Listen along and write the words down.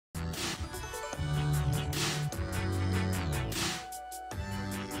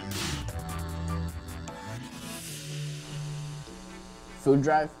food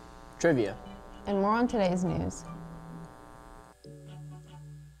drive, trivia, and more on today's news.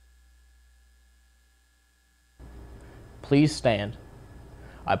 Please stand.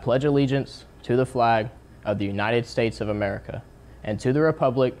 I pledge allegiance to the flag of the United States of America and to the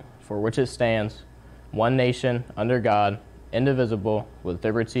republic for which it stands, one nation, under God, indivisible, with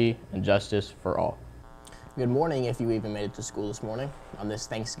liberty and justice for all. Good morning if you even made it to school this morning. On this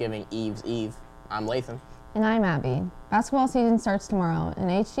Thanksgiving Eve's Eve, I'm Lathan. And I'm Abby. Basketball season starts tomorrow, and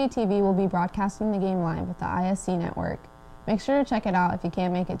HDTV will be broadcasting the game live with the ISC network. Make sure to check it out if you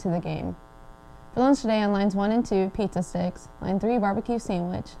can't make it to the game. For lunch today on lines 1 and 2, pizza sticks, line 3, barbecue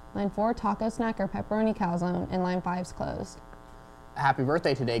sandwich, line 4, taco snack or pepperoni calzone, and line 5's closed. A happy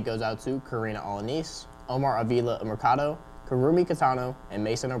birthday today goes out to Karina Alanis, Omar Avila Mercado, Karumi Catano, and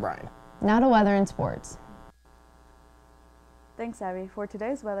Mason O'Brien. Now to weather and sports. Thanks, Abby. For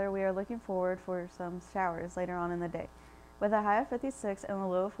today's weather, we are looking forward for some showers later on in the day. With a high of 56 and a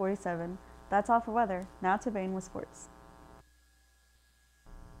low of 47, that's all for weather. Now to Bain with sports.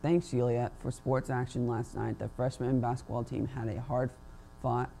 Thanks, Juliet. For sports action last night, the freshman basketball team had a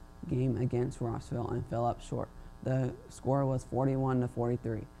hard-fought game against Rossville and fell up short. The score was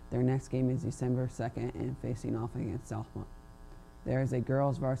 41-43. Their next game is December 2nd and facing off against Southmont. There is a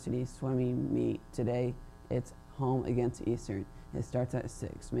girls' varsity swimming meet today. It's home against Eastern. It starts at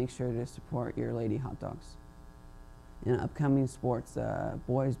 6. Make sure to support your Lady Hot Dogs. In upcoming sports, the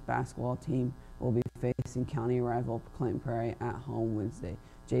boys' basketball team will be facing county rival Clinton Prairie at home Wednesday.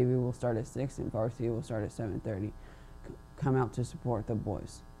 JV will start at 6 and varsity will start at 7:30. Come out to support the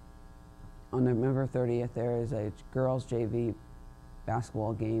boys. On November 30th, there is a girls' JV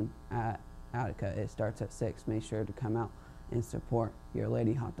basketball game at Attica. It starts at 6. Make sure to come out and support your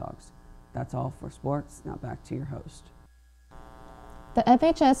Lady Hot Dogs. That's all for sports. Now back to your host. The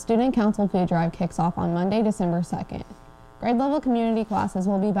FHS Student Council Food Drive kicks off on Monday, December 2nd. Grade level community classes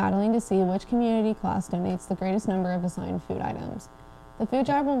will be battling to see which community class donates the greatest number of assigned food items. The food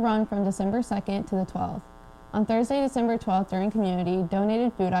drive will run from December 2nd to the 12th. On Thursday, December 12th, during community,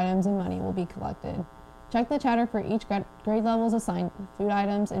 donated food items and money will be collected. Check the chatter for each grade level's assigned food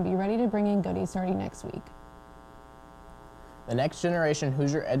items and be ready to bring in goodies starting next week. The Next Generation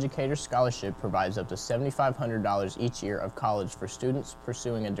Hoosier Educator Scholarship provides up to $7,500 each year of college for students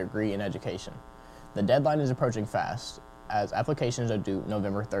pursuing a degree in education. The deadline is approaching fast, as applications are due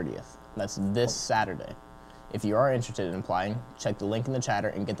November 30th. That's this Saturday. If you are interested in applying, check the link in the chatter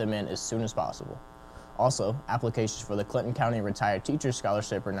and get them in as soon as possible. Also, applications for the Clinton County Retired Teachers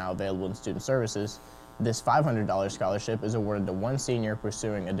Scholarship are now available in Student Services. This $500 scholarship is awarded to one senior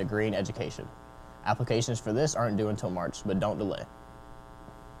pursuing a degree in education. Applications for this aren't due until March, but don't delay.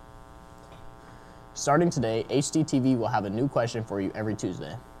 Starting today, HDTV will have a new question for you every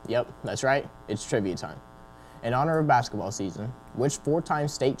Tuesday. Yep, that's right, it's trivia time. In honor of basketball season, which 4-time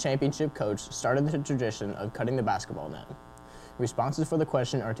state championship coach started the tradition of cutting the basketball net? Responses for the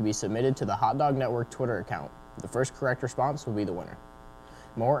question are to be submitted to the Hot Dog Network Twitter account. The first correct response will be the winner.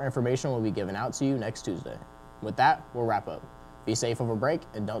 More information will be given out to you next Tuesday. With that, we'll wrap up. Be safe over break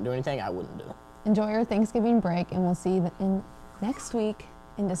and don't do anything I wouldn't do. Enjoy your Thanksgiving break, and we'll see you next week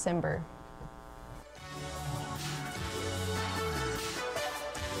in December.